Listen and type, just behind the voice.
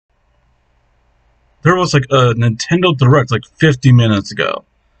there was like a Nintendo Direct like 50 minutes ago,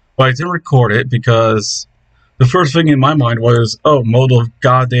 but I didn't record it because the first thing in my mind was, oh, mow the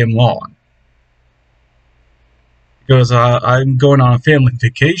goddamn lawn. Because I'm going on a family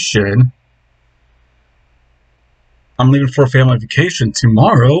vacation. I'm leaving for a family vacation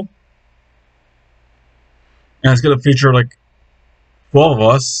tomorrow. And it's going to feature like 12 of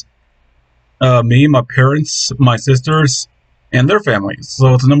us. Me, my parents, my sisters, and their families.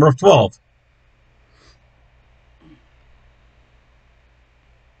 So it's a number of 12.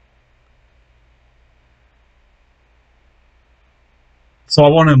 So I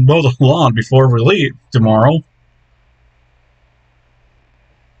want to mow the lawn before we leave tomorrow.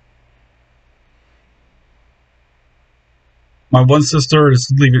 My one sister is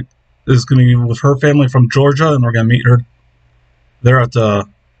going to be with her family from Georgia, and we're going to meet her there at the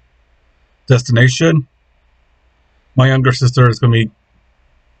destination. My younger sister is going to be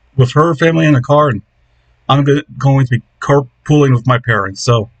with her family in a car, and I'm going to be carpooling with my parents.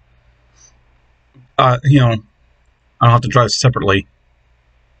 So, I don't have to drive separately.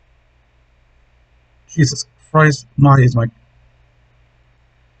 Jesus Christ,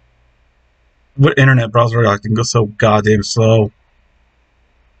 what internet browser I can go so goddamn slow?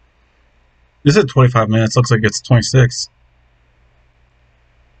 This is 25 minutes. Looks like it's 26.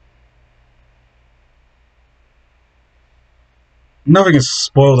 Nothing is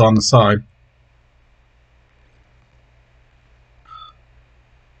spoiled on the side.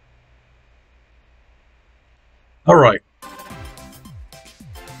 Alright.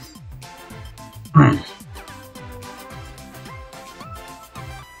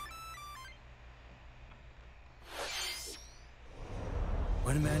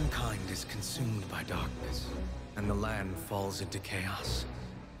 When mankind is consumed by darkness, and the land falls into chaos,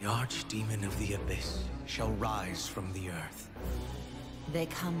 the archdemon of the abyss shall rise from the earth. They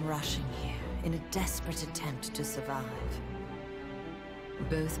come rushing here in a desperate attempt to survive.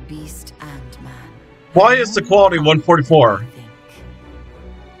 Both beast and man. Why is the quality 144?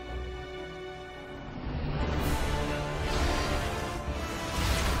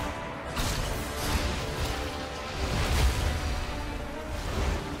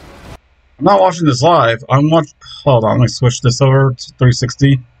 I'm not watching this live. Hold on, let me switch this over to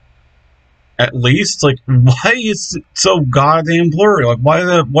 360. At least, like, why is it so goddamn blurry? Like, why is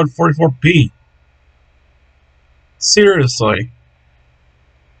it 144p? Seriously.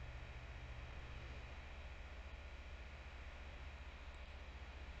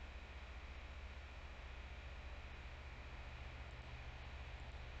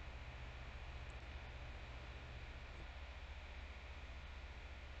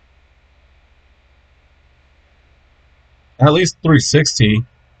 At least 360.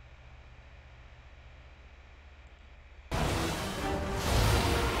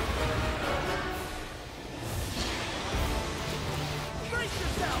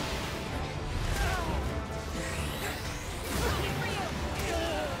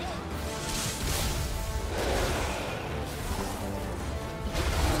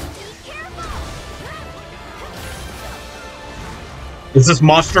 Is this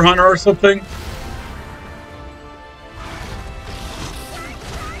Monster Hunter or something?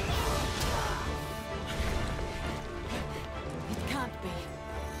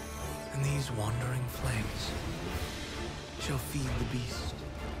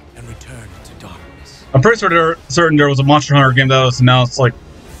 I'm pretty certain there was a Monster Hunter game that was announced like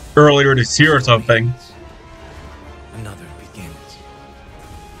earlier this year or something. Another begins.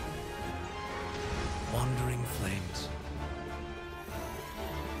 Wandering flames.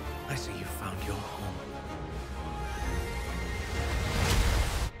 I see you found your home.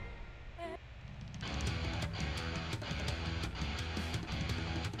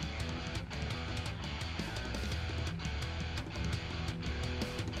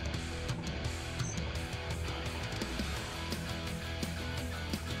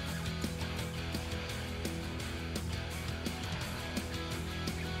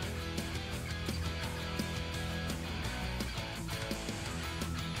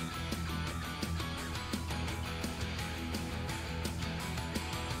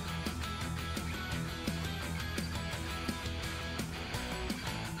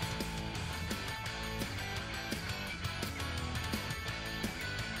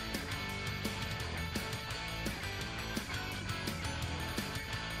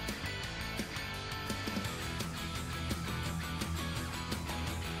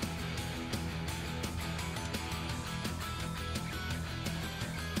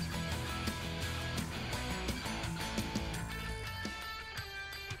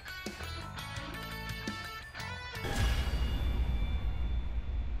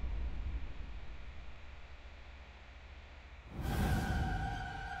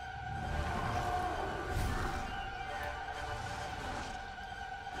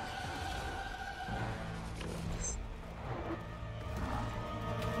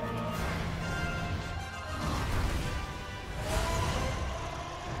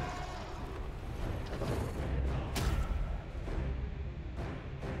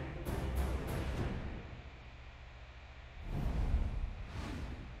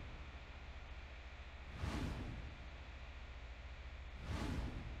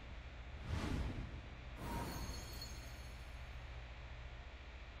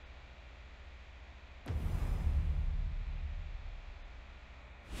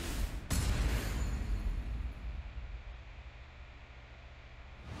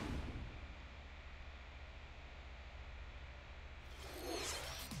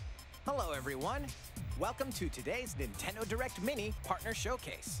 Hello everyone! Welcome to today's Nintendo Direct Mini Partner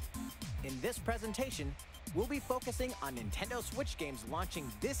Showcase. In this presentation, we'll be focusing on Nintendo Switch games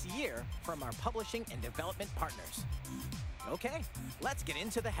launching this year from our publishing and development partners. Okay, let's get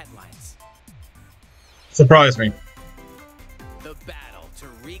into the headlines. Surprise me. The battle to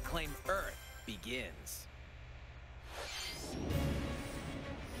reclaim Earth begins.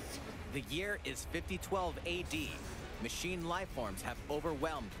 The year is 5012 AD. Machine lifeforms have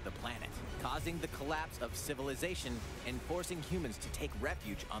overwhelmed the planet, causing the collapse of civilization and forcing humans to take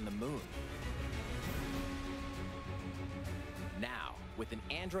refuge on the moon. Now, with an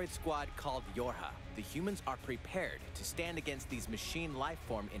android squad called Yorha, the humans are prepared to stand against these machine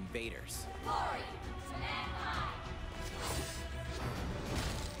lifeform invaders.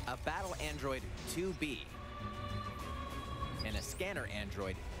 A battle android 2B and a scanner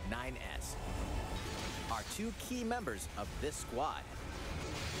android 9S are two key members of this squad.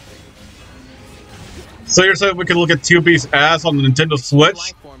 So you're saying we can look at 2B's ass on the Nintendo Switch?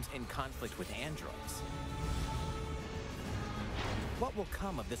 Lifeforms in conflict with androids. What will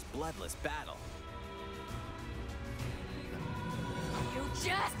come of this bloodless battle? You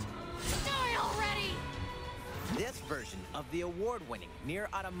just die already! This version of the award-winning Nier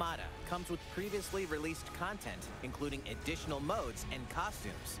Automata comes with previously released content, including additional modes and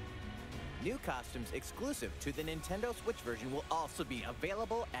costumes. New costumes exclusive to the Nintendo Switch version will also be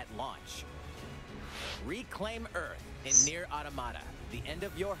available at launch. Reclaim Earth in Nier Automata, the End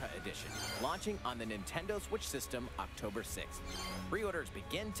of Yorha edition, launching on the Nintendo Switch system October 6th. Pre-orders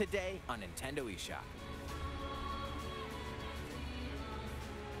begin today on Nintendo eShop.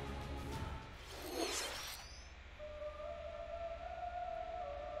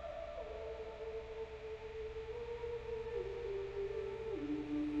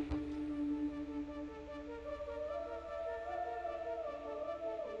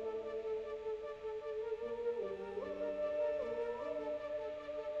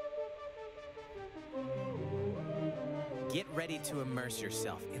 Get ready to immerse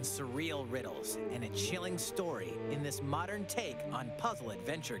yourself in surreal riddles and a chilling story in this modern take on puzzle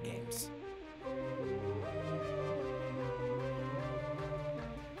adventure games.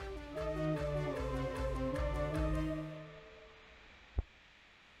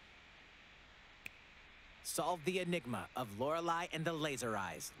 Solve the enigma of Lorelei and the Laser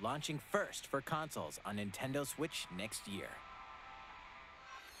Eyes, launching first for consoles on Nintendo Switch next year.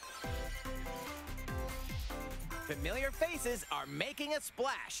 Familiar faces are making a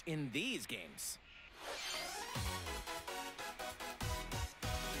splash in these games.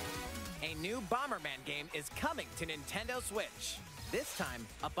 A new Bomberman game is coming to Nintendo Switch. This time,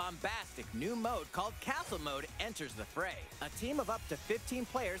 a bombastic new mode called Castle Mode enters the fray. A team of up to 15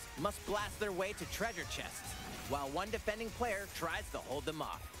 players must blast their way to treasure chests, while one defending player tries to hold them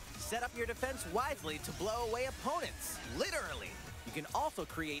off. Set up your defense wisely to blow away opponents, literally. You can also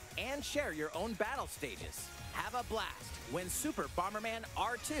create and share your own battle stages. Have a blast when Super Bomberman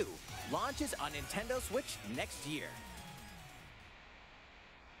R2 launches on Nintendo Switch next year.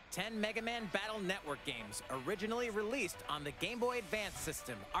 10 Mega Man Battle Network games originally released on the Game Boy Advance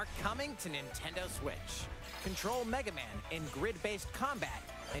system are coming to Nintendo Switch. Control Mega Man in grid-based combat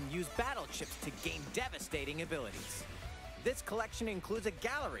and use battle chips to gain devastating abilities. This collection includes a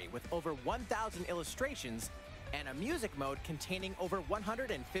gallery with over 1,000 illustrations and a music mode containing over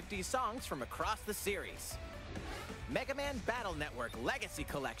 150 songs from across the series. Mega Man Battle Network Legacy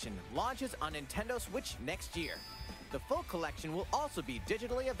Collection launches on Nintendo Switch next year. The full collection will also be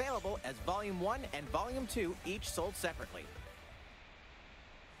digitally available as Volume 1 and Volume 2, each sold separately.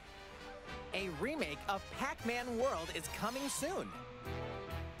 A remake of Pac-Man World is coming soon.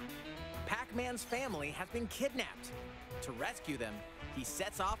 Pac-Man's family has been kidnapped. To rescue them, he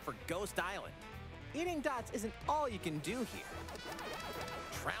sets off for Ghost Island. Eating dots isn't all you can do here.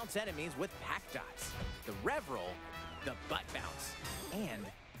 Trounce enemies with Pac Dots, the Rev Roll, the Butt Bounce, and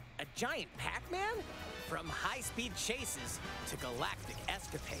a giant Pac-Man? From high-speed chases to galactic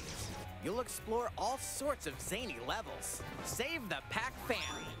escapades, you'll explore all sorts of zany levels. Save the Pac-Fan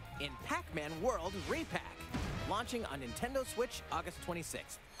in Pac-Man World Repack, launching on Nintendo Switch August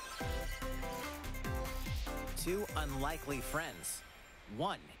 26th. Two unlikely friends,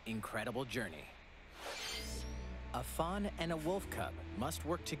 one incredible journey. A fawn and a wolf cub must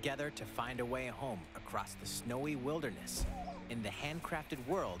work together to find a way home across the snowy wilderness in the handcrafted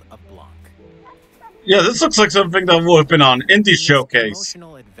world of Blanc. Yeah, this looks like something that would have been on Indie Showcase.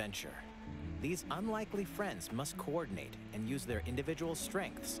 Emotional adventure. These unlikely friends must coordinate and use their individual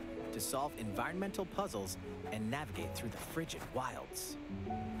strengths to solve environmental puzzles and navigate through the frigid wilds.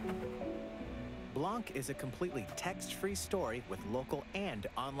 Blanc is a completely text-free story with local and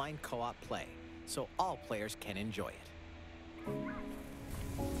online co-op play, so all players can enjoy it.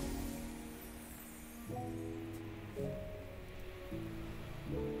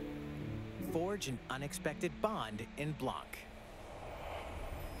 Forge an unexpected bond in Blanc.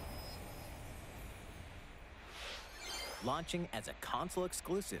 Launching as a console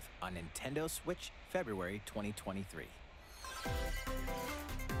exclusive on Nintendo Switch, February 2023.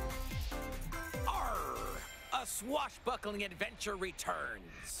 Arr! A swashbuckling adventure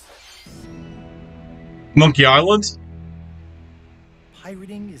returns. Monkey Island?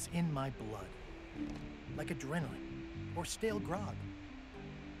 Pirating is in my blood, like adrenaline or stale grog.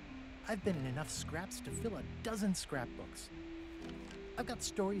 I've been in enough scraps to fill a dozen scrapbooks. I've got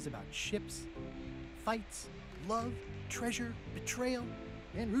stories about ships, fights, love, treasure, betrayal,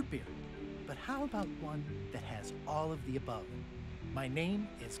 and root beer. But how about one that has all of the above? My name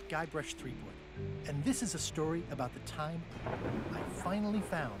is Guybrush Threepwood, and this is a story about the time I finally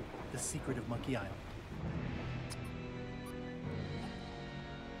found the secret of Monkey Island.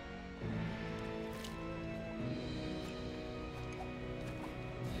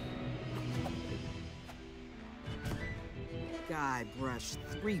 Guybrush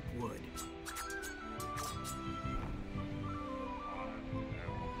Threepwood.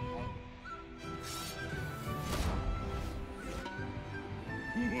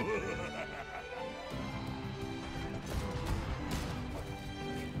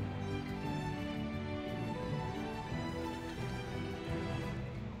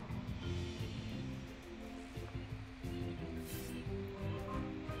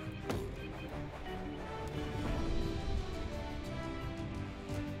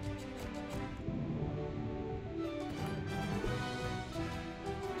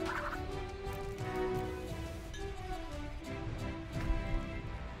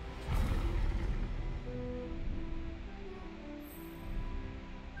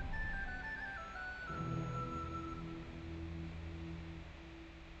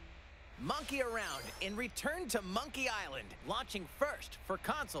 Monkey Around in Return to Monkey Island, launching first for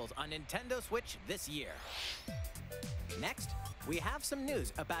consoles on Nintendo Switch this year. Next, we have some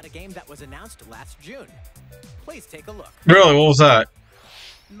news about a game that was announced last June. Please take a look. Really? What was that?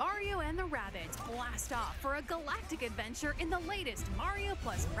 Mario and the Rabbids blast off for a galactic adventure in the latest Mario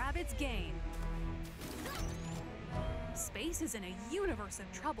plus Rabbids game. Space is in a universe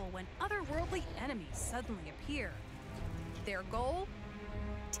of trouble when otherworldly enemies suddenly appear. Their goal?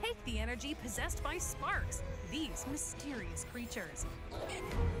 Take the energy possessed by Sparks, these mysterious creatures.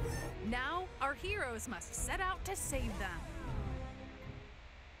 Now, our heroes must set out to save them.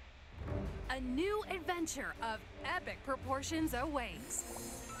 A new adventure of epic proportions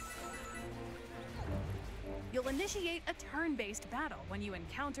awaits. You'll initiate a turn-based battle when you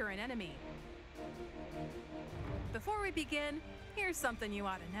encounter an enemy. Before we begin, here's something you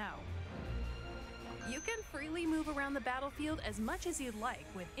ought to know. You can freely move around the battlefield as much as you'd like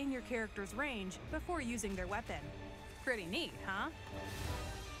within your character's range before using their weapon. Pretty neat, huh?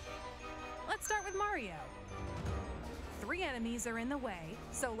 Let's start with Mario. 3 enemies are in the way,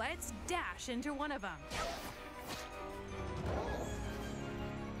 so let's dash into one of them.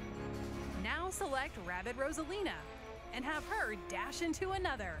 Now select Rabbid Rosalina and have her dash into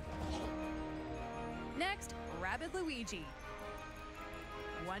another. Next, Rabbid Luigi.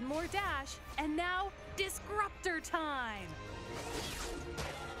 One more dash, and now Disruptor time!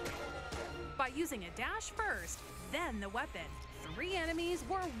 By using a dash first, then the weapon, 3 enemies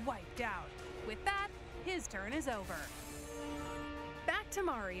were wiped out. With that, his turn is over. Back to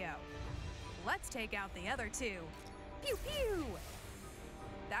Mario. Let's take out the other 2. Pew pew!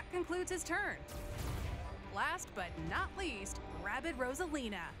 That concludes his turn. Last but not least, Rabbid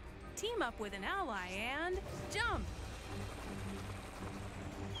Rosalina. Team up with an ally and jump!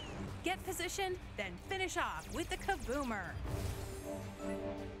 Get positioned, then finish off with the Kaboomer.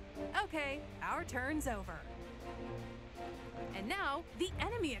 Okay, our turn's over. And now, the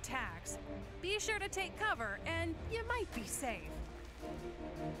enemy attacks. Be sure to take cover, and you might be safe.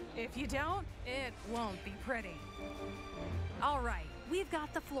 If you don't, it won't be pretty. All right, we've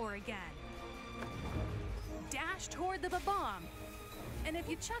got the floor again. Dash toward the bomb, and if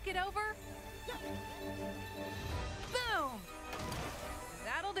you chuck it over, boom!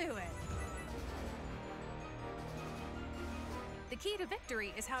 That'll do it. The key to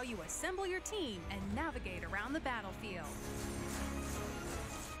victory is how you assemble your team and navigate around the battlefield.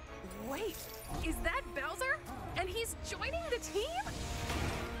 Wait, is that Bowser? And he's joining the team?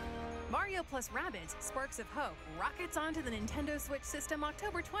 Mario plus Rabbids Sparks of Hope rockets onto the Nintendo Switch system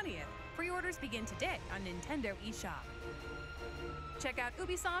October 20th. Pre-orders begin today on Nintendo eShop. Check out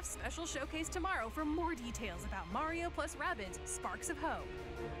Ubisoft's special showcase tomorrow for more details about Mario plus Rabbids Sparks of Hope.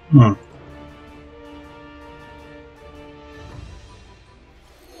 Hmm.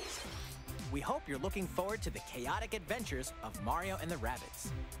 We hope you're looking forward to the chaotic adventures of Mario and the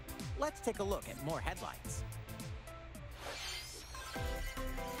Rabbids. Let's take a look at more headlines.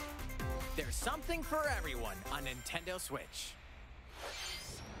 There's something for everyone on Nintendo Switch.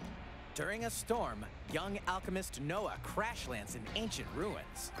 During a storm, young alchemist Noah crash lands in ancient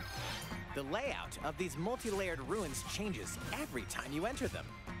ruins. The layout of these multi-layered ruins changes every time you enter them.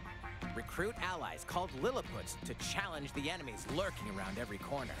 Recruit allies called Lilliputs to challenge the enemies lurking around every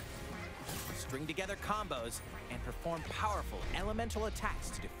corner. String together combos and perform powerful elemental attacks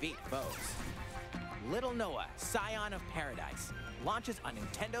to defeat foes. Little Noah, Scion of Paradise, launches on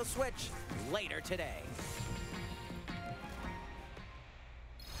Nintendo Switch later today.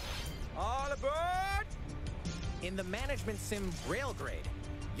 All aboard! In the management sim Railgrade,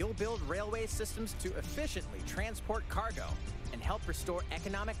 you'll build railway systems to efficiently transport cargo and help restore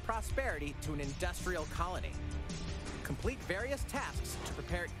economic prosperity to an industrial colony. Complete various tasks to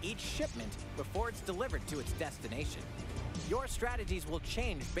prepare each shipment before it's delivered to its destination. Your strategies will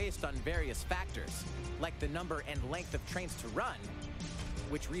change based on various factors, like the number and length of trains to run,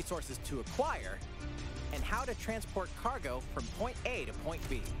 which resources to acquire, and how to transport cargo from point A to point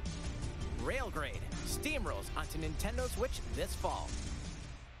B. Railgrade steamrolls onto Nintendo Switch this fall.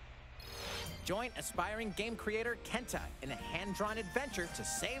 Join aspiring game creator Kenta in a hand-drawn adventure to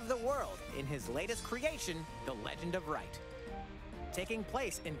save the world in his latest creation, The Legend of Wright. Taking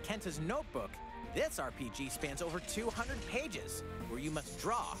place in Kenta's notebook, this RPG spans over 200 pages, where you must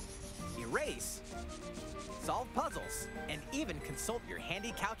draw, erase, solve puzzles, and even consult your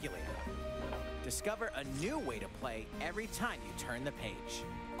handy calculator. Discover a new way to play every time you turn the page.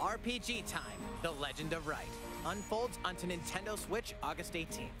 RPG Time, The Legend of Wright, unfolds onto Nintendo Switch August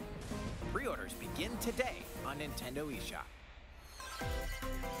 18th. Pre-orders begin today on Nintendo eShop.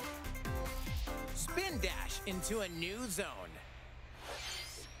 Spin dash into a new zone.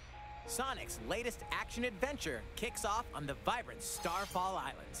 Sonic's latest action-adventure kicks off on the vibrant Starfall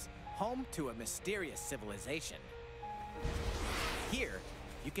Islands, home to a mysterious civilization. Here,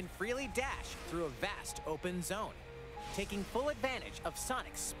 you can freely dash through a vast open zone, taking full advantage of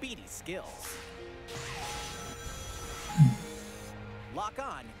Sonic's speedy skills. Lock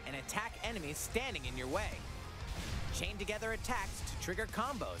on and attack enemies standing in your way. Chain together attacks to trigger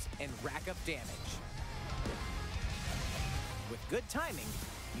combos and rack up damage. With good timing,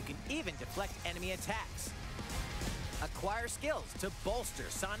 you can even deflect enemy attacks. Acquire skills to bolster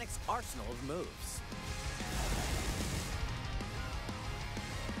Sonic's arsenal of moves.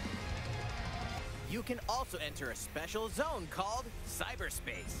 You can also enter a special zone called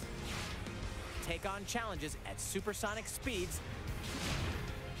Cyberspace. Take on challenges at supersonic speeds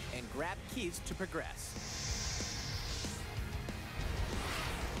and grab keys to progress.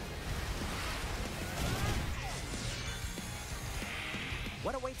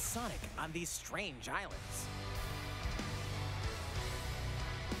 What awaits Sonic on these strange islands?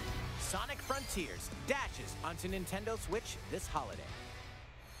 Sonic Frontiers dashes onto Nintendo Switch this holiday.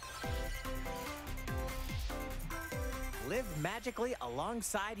 Live magically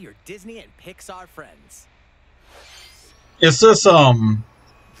alongside your Disney and Pixar friends. Is this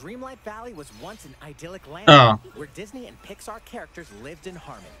Dreamlight Valley was once an idyllic land where Disney and Pixar characters lived in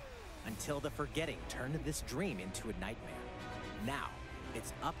harmony until the forgetting turned this dream into a nightmare. Now,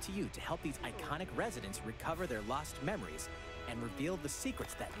 it's up to you to help these iconic residents recover their lost memories and reveal the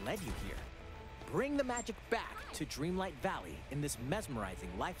secrets that led you here. Bring the magic back to Dreamlight Valley in this mesmerizing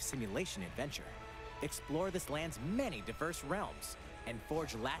life simulation adventure. Explore this land's many diverse realms and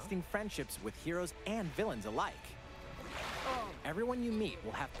forge lasting friendships with heroes and villains alike. Everyone you meet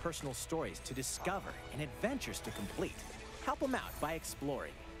will have personal stories to discover and adventures to complete. Help them out by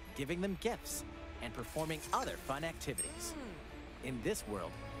exploring, giving them gifts, and performing other fun activities. In this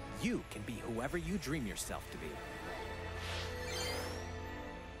world, you can be whoever you dream yourself to be.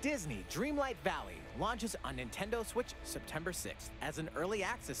 Disney Dreamlight Valley launches on Nintendo Switch September 6th as an early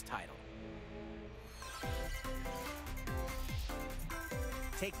access title.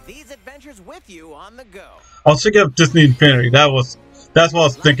 Take these adventures with you on the go. I was thinking of Disney Infinity. That's what I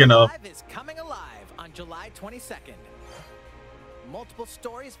was thinking of. Live is coming alive on July 22nd. Multiple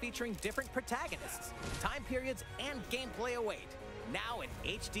stories featuring different protagonists, time periods, and gameplay await. Now in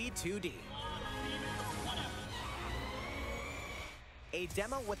HD 2D. A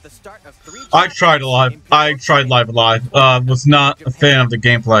demo with the start of 3 I tried Live Alive. Was not a fan of the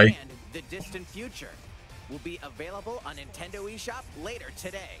gameplay. And The Distant Future will be available on Nintendo eShop later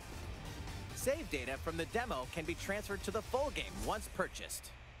today. Save data from the demo can be transferred to the full game once purchased.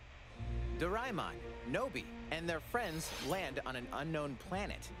 Doraemon, Nobi, and their friends land on an unknown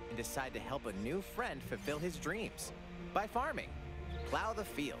planet and decide to help a new friend fulfill his dreams by farming, plow the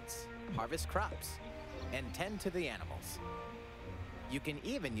fields, harvest crops, and tend to the animals. You can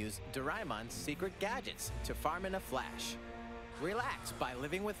even use Doraemon's secret gadgets to farm in a flash. Relax by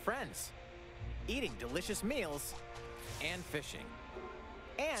living with friends, eating delicious meals, and fishing.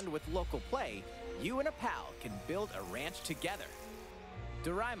 And with local play, you and a pal can build a ranch together.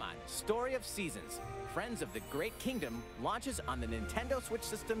 Doraemon, Story of Seasons, Friends of the Great Kingdom launches on the Nintendo Switch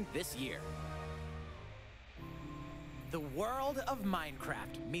system this year. The world of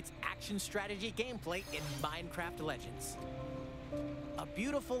Minecraft meets action strategy gameplay in Minecraft Legends. A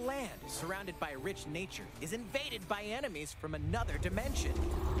beautiful land surrounded by rich nature is invaded by enemies from another dimension.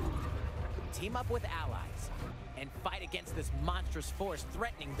 Team up with allies and fight against this monstrous force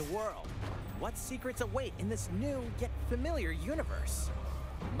threatening the world. What secrets await in this new yet familiar universe?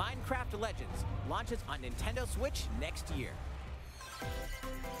 Minecraft Legends launches on Nintendo Switch next year.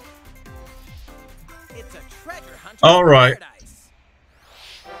 It's a treasure hunter's paradise.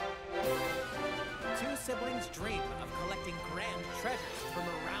 Two siblings dream of collecting grand treasures from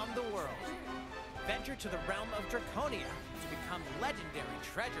around the world. Venture to the realm of Draconia to become legendary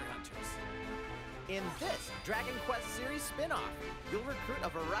treasure hunters. In this Dragon Quest series spin-off, you'll recruit a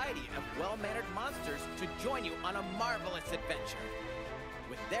variety of well-mannered monsters to join you on a marvelous adventure.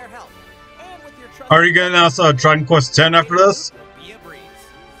 With their help, and with your trust... Are you gonna announce Dragon Quest X after this? Will be a breeze.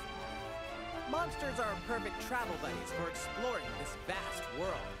 Monsters are perfect travel buddies for exploring this vast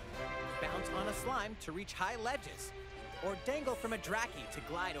world. Bounce on a slime to reach high ledges, or dangle from a Draki to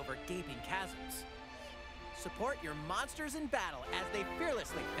glide over gaping chasms. Support your monsters in battle as they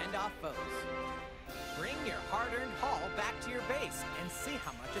fearlessly fend off foes. Bring your hard-earned haul back to your base and see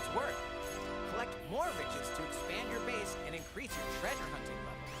how much it's worth. Collect more riches to expand your base and increase your treasure hunting level.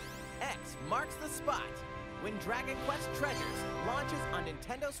 X marks the spot when Dragon Quest Treasures launches on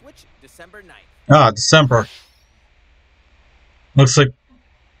Nintendo Switch December 9th. Ah, December. Looks like...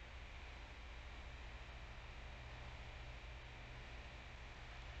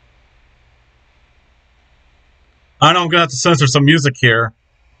 I know I'm gonna have to censor some music here.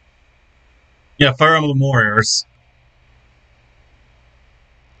 Yeah, Fire Emblem Warriors.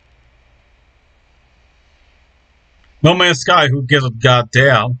 No Man's Sky, who gives a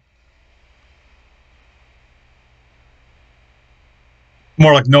goddamn?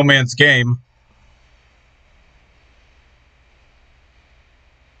 More like No Man's Game.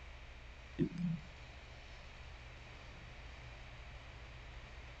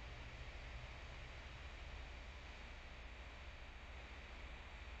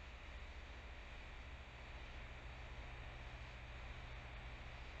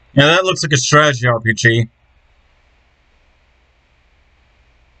 Yeah, that looks like a strategy RPG.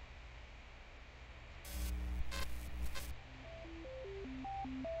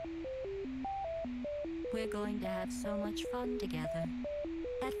 We're going to have so much fun together.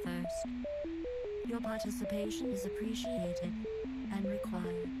 At first, your participation is appreciated and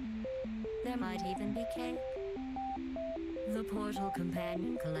required. There might even be cake. The Portal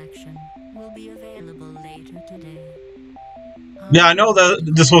Companion Collection will be available later today. Yeah, I know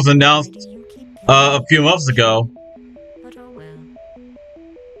that this was announced a few months ago. But oh well.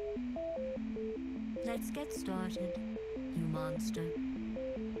 Let's get started, you monster.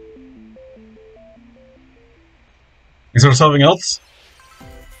 Is there something else?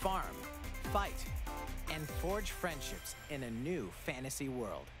 Farm, fight, and forge friendships in a new fantasy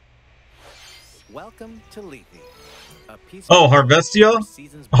world. Welcome to Lethe, a peaceful... Oh, Harvestia?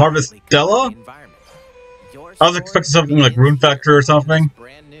 Harvestella? I was expecting something like Rune Factor or something.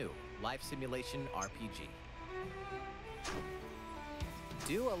 Brand new life simulation RPG.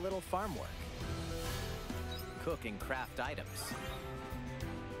 Do a little farm work. Cook and craft items.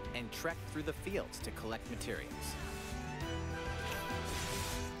 And trek through the fields to collect materials.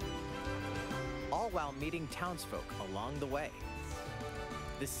 All while meeting townsfolk along the way.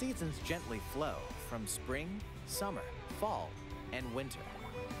 The seasons gently flow from spring, summer, fall, and winter.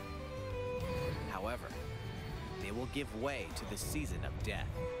 However, they will give way to the season of death.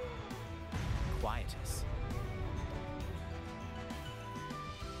 Quietus.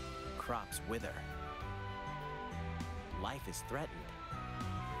 Crops wither. Life is threatened.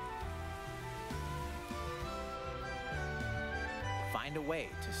 Find a way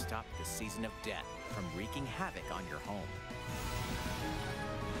to stop the season of death from wreaking havoc on your home.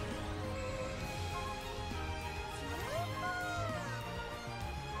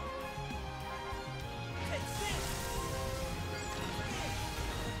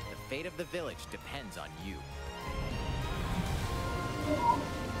 The fate of the village depends on you.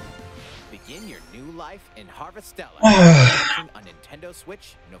 Begin your new life in Harvestella. On Nintendo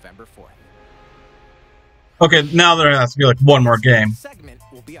Switch, November 4th. Okay, now there has to be like one more game. Segment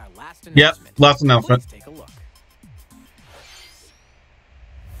will be our last Yep, announcement. last announcement. Please take a look.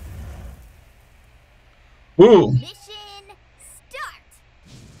 Ooh, Mission start.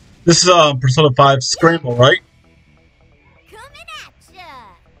 this is Persona 5 Scramble, right? Coming at ya.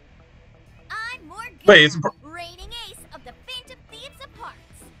 I'm Morgana, Wait, it's reigning ace of the Phantom Thieves of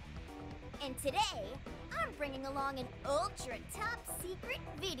Hearts. And today, I'm bringing along an ultra top secret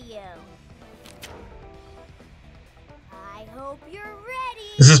video. I hope you're ready.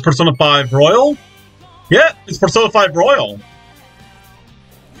 This is Persona 5 Royal? Yeah, it's Persona 5 Royal.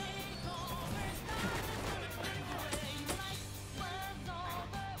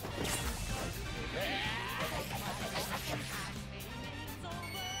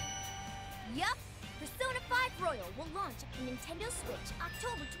 Yup, Persona 5 Royal will launch on Nintendo Switch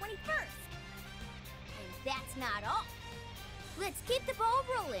October 21st. And that's not all. Let's keep the ball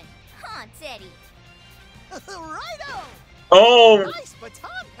rolling, huh, Teddy? Righto! Oh, Nice baton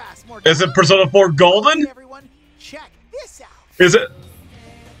pass, Morgana. is it Persona 4 Golden? Everyone, check this out. Is it?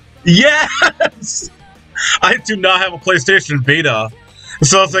 Yes! I do not have a PlayStation Vita.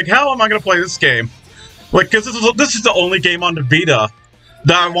 So I was like, how am I going to play this game? Like, because this is the only game on the Vita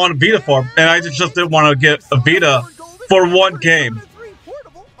that I want a Vita for. And I just didn't want to get a Vita for one game.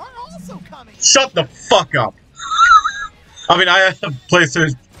 Shut the fuck up. I mean, I have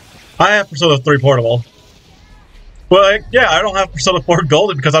PlayStation. I have Persona 3 Portable. But, like, yeah, I don't have Persona 4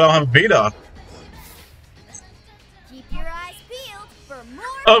 Golden because I don't have a Vita. Keep your eyes peeled for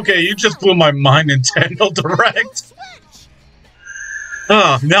more. Okay, you just blew my mind, Nintendo Direct.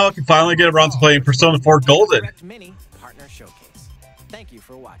 Now I can finally get around to playing Persona 4 Golden. Direct Mini Partner Showcase. Thank you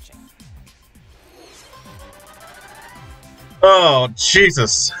for watching. Oh,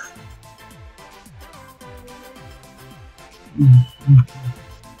 Jesus.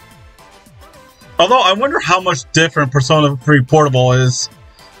 Although, I wonder how much different Persona 3 Portable is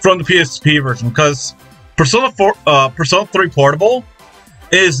from the PSP version, because Persona 3 Portable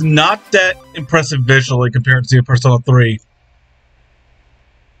is not that impressive visually compared to Persona 3.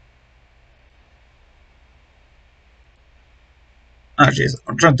 Oh, jeez.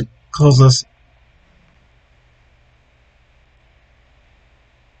 I'm trying to close this.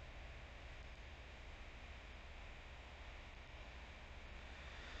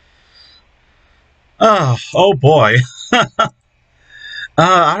 Oh boy.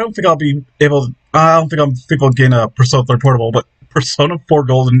 I don't think I'll be able to, I don't think I'll gain a Persona 3 Portable, but Persona 4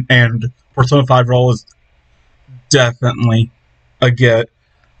 Golden and Persona 5 Roll is definitely a get.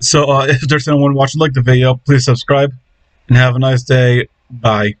 So if there's anyone watching like the video, please subscribe and have a nice day.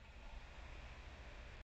 Bye.